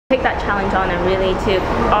Take that challenge on and really to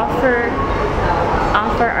offer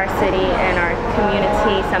our city and our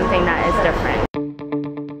community something that is different.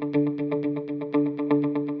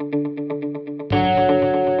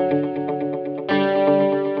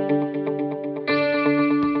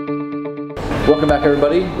 Welcome back,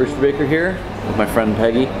 everybody. Richard Baker here with my friend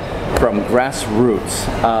Peggy from Grassroots.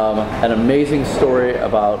 An amazing story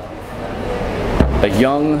about a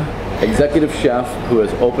young executive chef who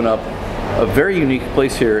has opened up a very unique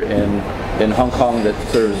place here in Hong Kong that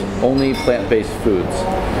serves only plant-based foods.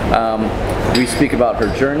 We speak about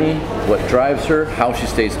her journey, what drives her, how she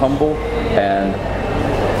stays humble, and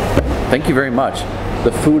thank you very much.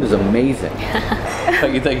 The food is amazing.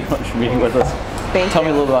 Peggy, thank you so much for meeting with us. Tell me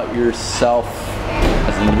a little about yourself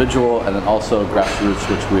as an individual, and then also Grassroots,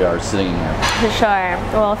 which we are sitting in here. Sure.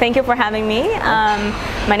 Well, thank you for having me.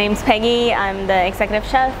 My name's Peggy. I'm the executive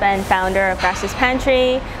chef and founder of Grassroots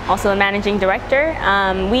Pantry, also a managing director.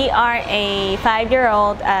 We are a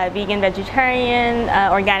 5-year-old vegan, vegetarian,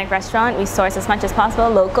 organic restaurant. We source as much as possible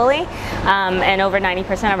locally, and over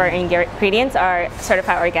 90% of our ingredients are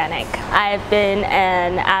certified organic. I've been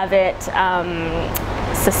an avid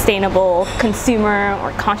sustainable consumer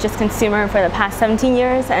or conscious consumer for the past 17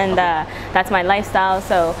 years, and that's my lifestyle.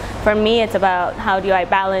 So for me, it's about how do I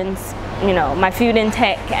balance, my food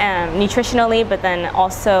intake nutritionally, but then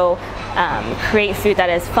also create food that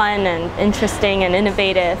is fun and interesting and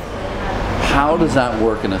innovative. How does that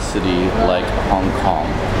work in a city like Hong Kong,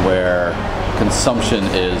 where consumption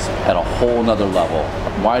is at a whole nother level?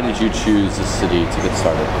 Why did you choose this city to get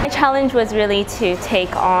started? My challenge was really to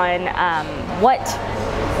take on what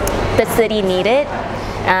the city needed,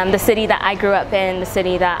 the city that I grew up in, the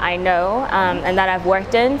city that I know and that I've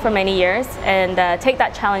worked in for many years, and take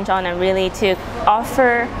that challenge on and really to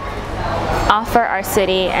offer our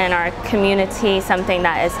city and our community something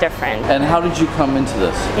that is different. And how did you come into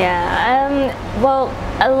this? Yeah, well,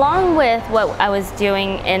 along with what I was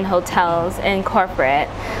doing in hotels, in corporate,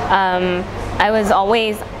 I was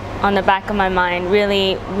always on the back of my mind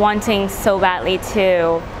really wanting so badly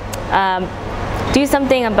to do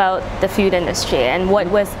something about the food industry and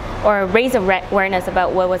or raise awareness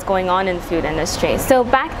about what was going on in the food industry. So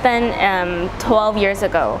back then, 12 years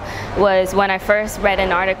ago, was when I first read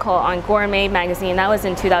an article on Gourmet magazine. That was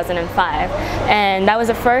in 2005. And that was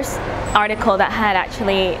the first article that had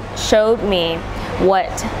actually showed me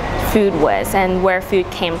what food was and where food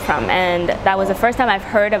came from. And that was the first time I've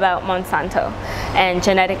heard about Monsanto and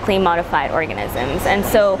genetically modified organisms. And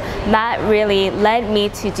so that really led me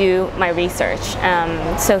to do my research.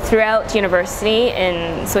 So throughout university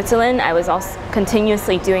in Switzerland, I was also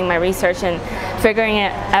continuously doing my research and figuring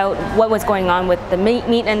out what was going on with the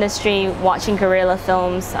meat industry, watching guerrilla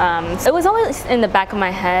films. It was always in the back of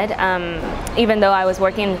my head. Even though I was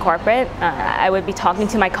working in corporate, I would be talking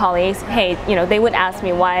to my colleagues. Hey, they would ask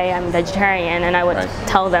me why I'm vegetarian, and I would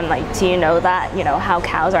tell them, like, do you know that how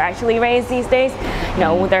cows are actually raised these days?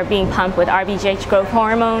 They're being pumped with RBGH growth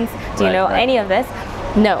hormones. Do you know any of this?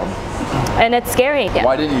 No. And it's scary.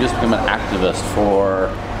 Why didn't you just become an activist for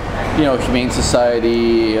Humane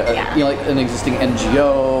Society, like an existing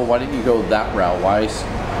NGO? Why didn't you go that route?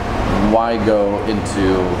 Why go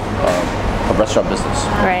into a restaurant business?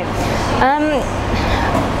 Right.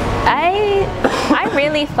 I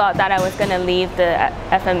really thought that I was going to leave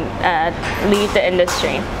the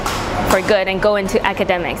industry for good and go into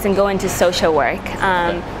academics and go into social work,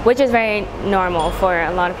 which is very normal for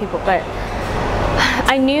a lot of people. But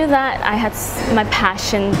I knew that my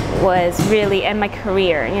passion was really, and my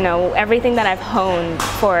career, everything that I've honed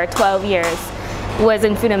for 12 years was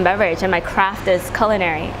in food and beverage, and my craft is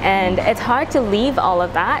culinary. And it's hard to leave all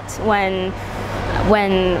of that when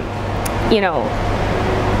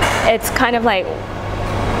it's kind of like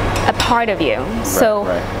a part of you. So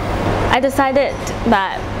I decided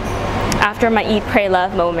that after my Eat, Pray,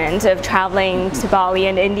 Love moment of traveling to Bali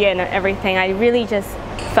and India and everything, I really just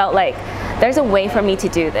felt like there's a way for me to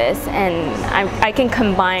do this, and I can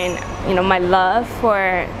combine my love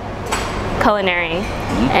for culinary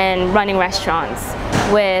and running restaurants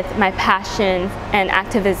with my passion and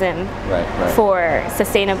activism for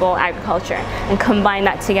sustainable agriculture, and combine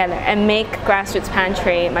that together and make Grassroots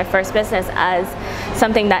Pantry, my first business, as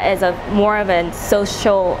something that is more of a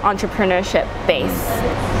social entrepreneurship base.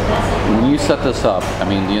 When you set this up, I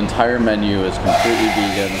mean, the entire menu is completely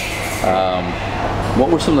vegan. What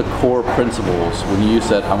were some of the core principles when you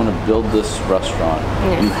said, I'm going to build this restaurant,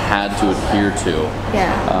 you had to adhere to?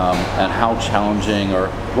 And how challenging, or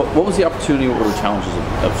what was the opportunity, what were the challenges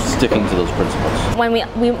of sticking to those principles?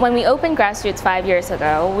 When we opened Grassroots 5 years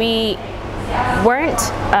ago, we weren't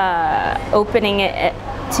opening it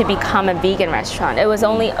to become a vegan restaurant. It was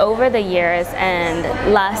only over the years, and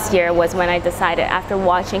last year was when I decided, after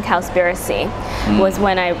watching Cowspiracy, was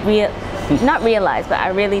when I not realized, but I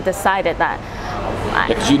really decided that.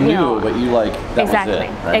 Because you knew, but you like, that exactly, was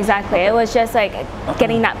it, right? Exactly. Okay. It was just like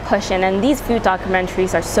getting that push in, and these food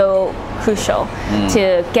documentaries are so crucial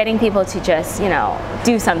to getting people to just,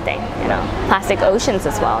 do something, plastic oceans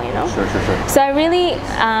as well, Sure. So I really,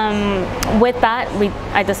 with that,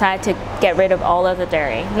 I decided to get rid of all of the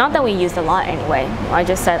dairy. Not that we used a lot anyway. I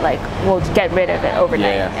just said like, we'll get rid of it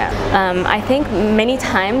overnight. Yeah. I think many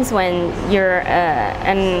times when you're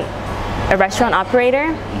a restaurant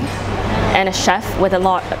operator and a chef with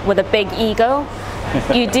a big ego,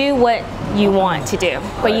 you do what you want to do,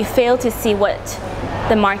 but you fail to see what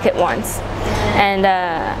the market wants. And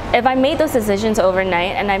if I made those decisions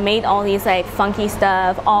overnight, and I made all these like funky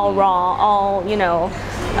stuff, all raw, all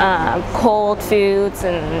cold foods,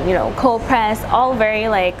 and cold press, all very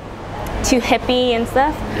like too hippie and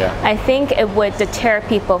stuff, I think it would deter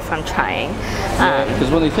people from trying. Because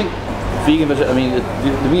when they think vegan, I mean,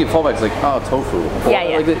 the immediate fallback is like, oh, tofu.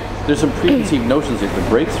 Like there's some preconceived notions you have to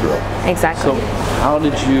break through. Exactly. So how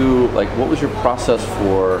did you, what was your process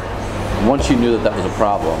for, once you knew that was a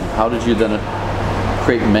problem, how did you then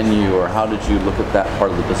create menu, or how did you look at that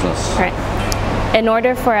part of the business? Right. In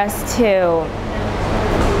order for us to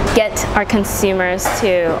get our customers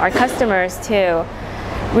to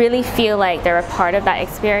really feel like they're a part of that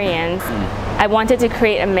experience, I wanted to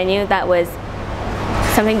create a menu that was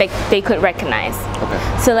something that they could recognize. Okay.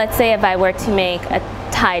 So let's say if I were to make a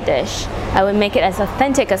Thai dish, I would make it as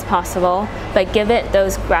authentic as possible, but give it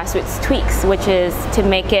those grassroots tweaks, which is to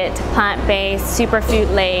make it plant-based,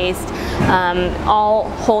 superfood laced, all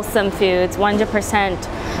wholesome foods,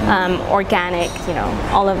 100% organic,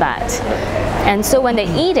 all of that. And so when they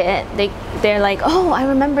eat it, they're like, oh, I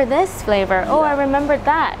remember this flavor, oh, I remember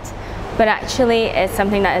that. But actually it's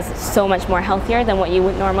something that is so much more healthier than what you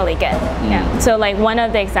would normally get. Yeah. So like one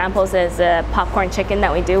of the examples is popcorn chicken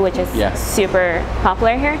that we do, which is super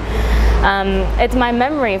popular here. It's my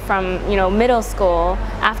memory from middle school.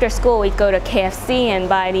 After school we'd go to KFC and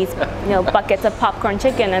buy these buckets of popcorn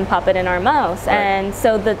chicken and pop it in our mouths. Right. And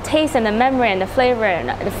so the taste and the memory and the flavor and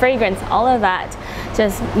the fragrance, all of that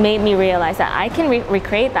just made me realize that I can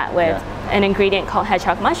recreate that with an ingredient called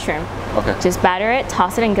hedgehog mushroom. Okay. Just batter it,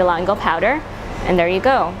 toss it in galangal powder, and there you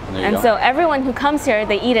go. So everyone who comes here,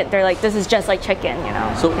 they eat it, they're like, this is just like chicken,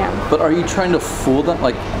 So, but are you trying to fool them?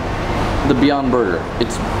 Like the Beyond Burger,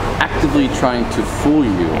 it's actively trying to fool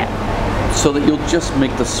you so that you'll just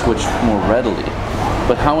make the switch more readily.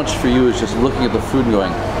 But how much for you is just looking at the food and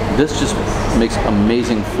going, this just makes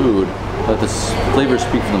amazing food, that the flavors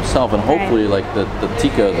speak for themselves, and hopefully like the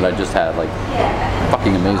tikka that I just had, like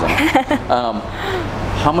fucking amazing.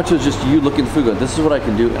 How much is just you looking at the food going, this is what I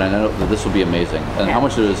can do, and I know that this will be amazing. And how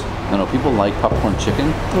much it is, people like popcorn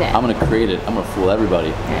chicken, I'm going to create it, I'm going to fool everybody,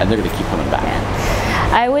 and they're going to keep coming back.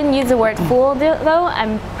 I wouldn't use the word fool though,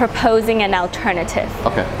 I'm proposing an alternative.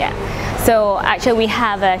 Okay. Yeah. So actually we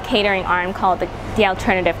have a catering arm called the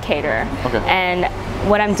Alternative Caterer. Okay. And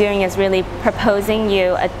what I'm doing is really proposing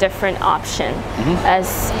you a different option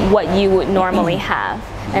as what you would normally have,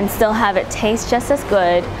 and still have it taste just as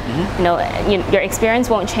good. Your experience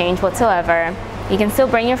won't change whatsoever. You can still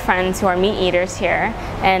bring your friends who are meat eaters here,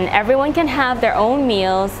 and everyone can have their own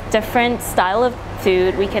meals, different style of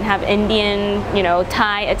food. We can have Indian,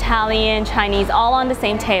 Thai, Italian, Chinese, all on the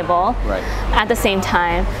same table at the same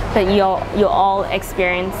time, but you'll all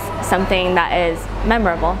experience something that is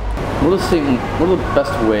memorable. What are the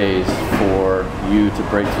best ways for you to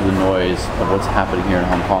break through the noise of what's happening here in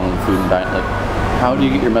Hong Kong in the food and dining? Like, how do you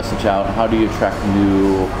get your message out? How do you attract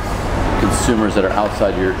new consumers that are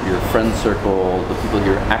outside your friend circle, the people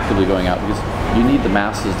you're actively going out? Because you need the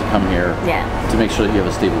masses to come here to make sure that you have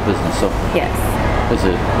a stable business. So is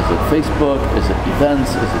it Facebook? Is it events?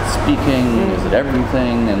 Is it speaking? Is it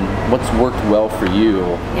everything? And what's worked well for you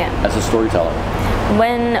as a storyteller?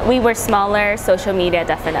 When we were smaller, social media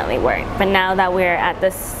definitely worked. But now that we're at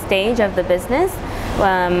this stage of the business,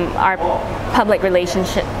 our public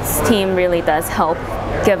relationships team really does help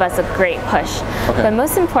give us a great push. Okay. But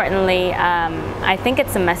most importantly, I think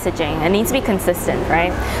it's the messaging. It needs to be consistent,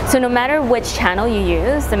 right? So no matter which channel you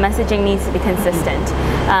use, the messaging needs to be consistent.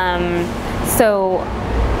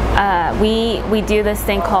 We do this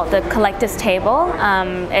thing called the Collectors Table.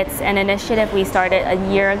 It's an initiative we started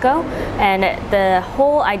a year ago, and the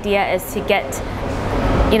whole idea is to get,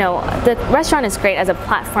 the restaurant is great as a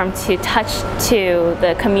platform to touch to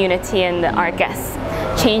the community and our guests,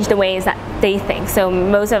 change the ways that they think. So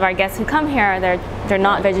most of our guests who come here, they're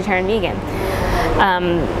not vegetarian, vegan.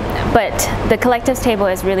 But the collectives table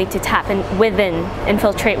is really to tap in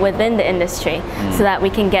infiltrate within the industry, so that we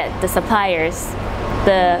can get the suppliers,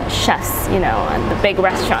 the chefs, you know, and the big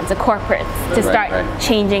restaurants, the corporates, to start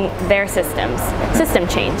changing their system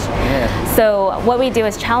change. Yeah. So what we do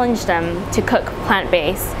is challenge them to cook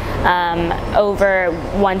plant-based over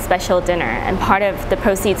one special dinner, and part of the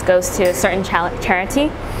proceeds goes to a certain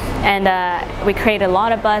charity. And we create a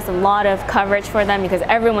lot of buzz, a lot of coverage for them, because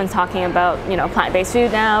everyone's talking about, you know, plant-based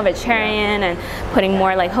food now, vegetarian, and putting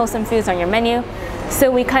more like wholesome foods on your menu.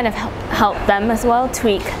 So we kind of help them as well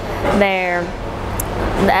tweak their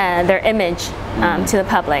image to the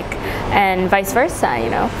public, and vice versa, you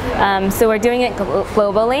know. So we're doing it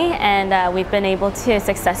globally, and we've been able to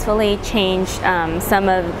successfully change some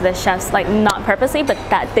of the chefs, like not purposely, but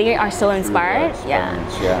that they are so inspired.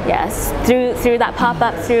 Yes, through that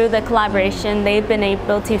pop-up, through the collaboration, they've been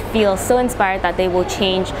able to feel so inspired that they will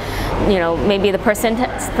change, you know, maybe the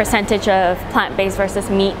percentage of plant-based versus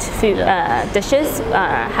meat food dishes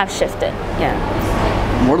have shifted.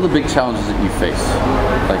 What are the big challenges that you face,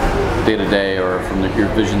 like day to day, or from your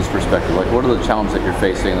vision's perspective? Like, what are the challenges that you're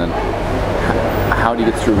facing, and how do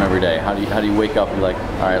you get through them every day? How do you wake up and be like,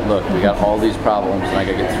 all right, look, we got all these problems, and I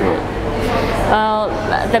gotta get through it? Well,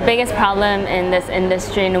 the biggest problem in this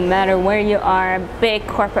industry, no matter where you are, big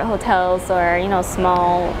corporate hotels or, you know,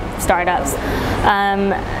 small startups,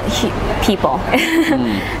 people.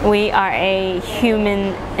 We are a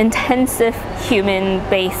intensive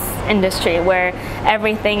human-based industry where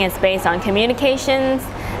everything is based on communications.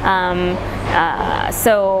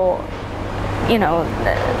 So, you know,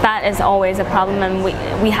 that is always a problem, and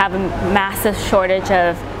we have a massive shortage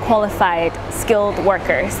of qualified, skilled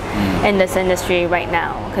workers in this industry right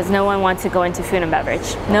now, because no one wants to go into food and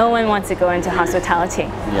beverage. No one wants to go into hospitality.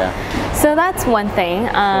 Yeah. So that's one thing.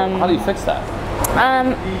 How do you fix that?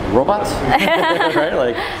 Robots? Right?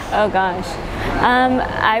 Like. Oh gosh.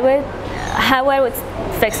 How I would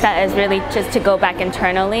fix that is really just to go back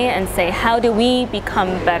internally and say, how do we become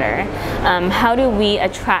better? How do we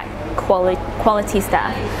attract quality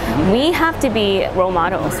staff? We have to be role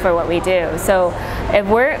models for what we do. So if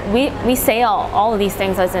we say all of these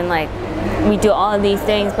things, as in like we do all of these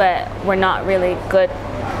things, but we're not really good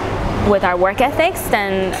with our work ethics,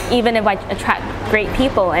 then even if I attract great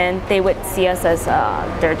people, and they would see us as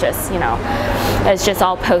they're just, you know, it's just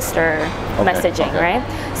all poster messaging, right?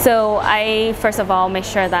 So I first of all make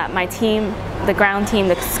sure that my team, the ground team,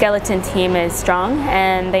 the skeleton team, is strong,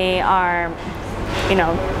 and they are, you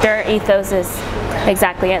know, their ethos is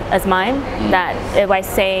exactly as mine. That if I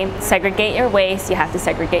say segregate your waste, you have to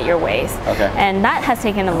segregate your waste. And that has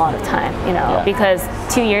taken a lot of time, you know, because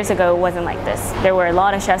 2 years ago it wasn't like this. There were a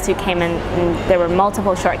lot of chefs who came in, and there were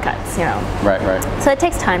multiple shortcuts, you know. Right. So it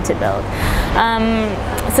takes time to build.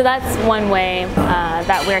 So that's one way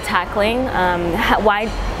that we're tackling.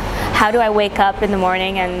 How do I wake up in the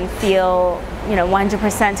morning and feel, you know,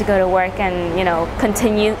 100% to go to work and, you know,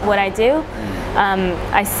 continue what I do?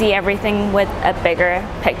 I see everything with a bigger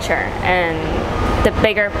picture, and the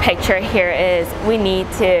bigger picture here is we need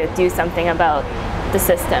to do something about the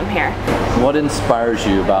system here. What inspires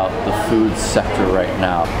you about the food sector right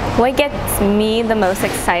now? What gets me the most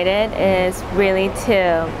excited is really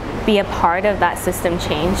to be a part of that system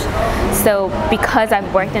change. So because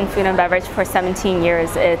I've worked in food and beverage for 17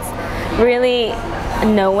 years, it's really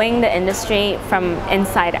knowing the industry from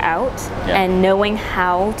inside out and knowing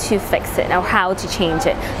how to fix it or how to change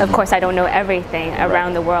it. Of course, I don't know everything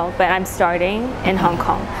around the world, but I'm starting in Hong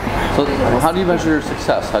Kong. So how do you measure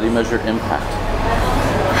success? How do you measure impact?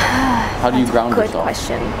 How do you ground yourself? Good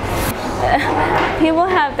question. People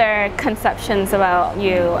have their conceptions about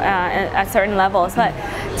you at certain levels, but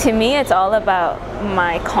to me it's all about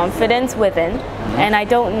my confidence within, and I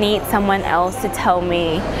don't need someone else to tell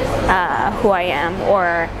me who I am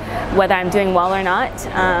or whether I'm doing well or not.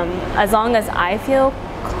 As long as I feel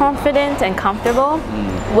confident and comfortable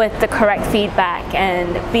with the correct feedback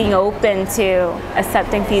and being open to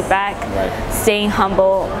accepting feedback, staying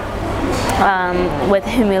humble, with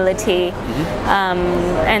humility,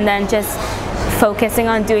 and then just focusing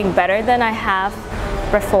on doing better than I have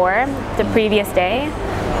before the previous day,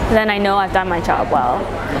 then I know I've done my job well.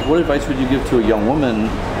 What advice would you give to a young woman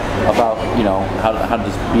about, you know, how to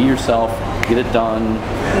just be yourself, get it done?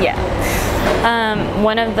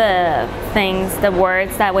 One of the things, the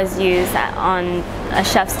words that was used on a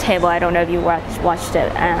chef's table, I don't know if you watched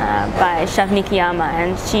it, by Chef Nikiyama,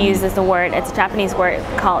 and she uses the word, it's a Japanese word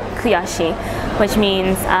called kuyashi, which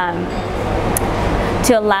means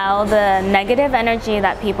to allow the negative energy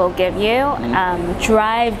that people give you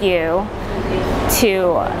drive you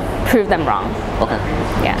to prove them wrong. Okay.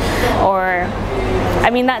 Yeah. Or, I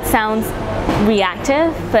mean, that sounds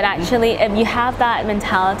reactive, but actually if you have that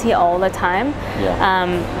mentality all the time,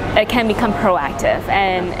 it can become proactive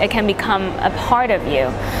and it can become a part of you.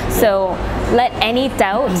 So let any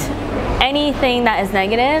doubt, anything that is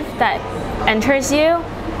negative that enters you,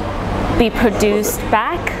 be produced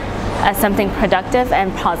back as something productive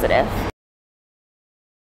and positive.